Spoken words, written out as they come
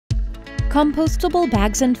Compostable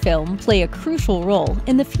bags and film play a crucial role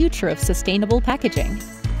in the future of sustainable packaging.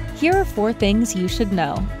 Here are 4 things you should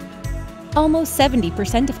know. Almost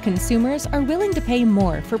 70% of consumers are willing to pay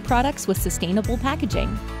more for products with sustainable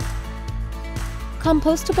packaging.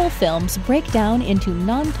 Compostable films break down into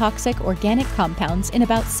non-toxic organic compounds in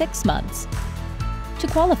about 6 months. To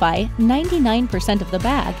qualify, 99% of the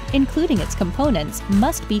bag, including its components,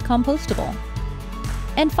 must be compostable.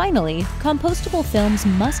 And finally, compostable films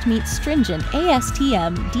must meet stringent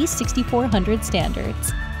ASTM D6400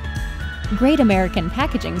 standards. Great American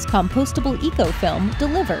Packaging's compostable eco-film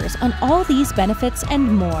delivers on all these benefits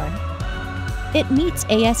and more. It meets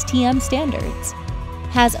ASTM standards,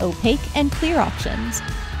 has opaque and clear options,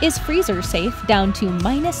 is freezer safe down to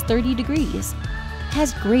 -30 degrees,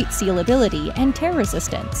 has great sealability and tear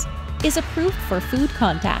resistance, is approved for food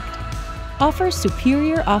contact, offers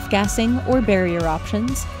superior off-gassing or barrier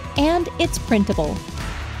options, and it's printable.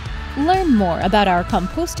 Learn more about our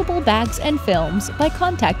compostable bags and films by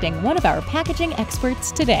contacting one of our packaging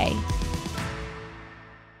experts today.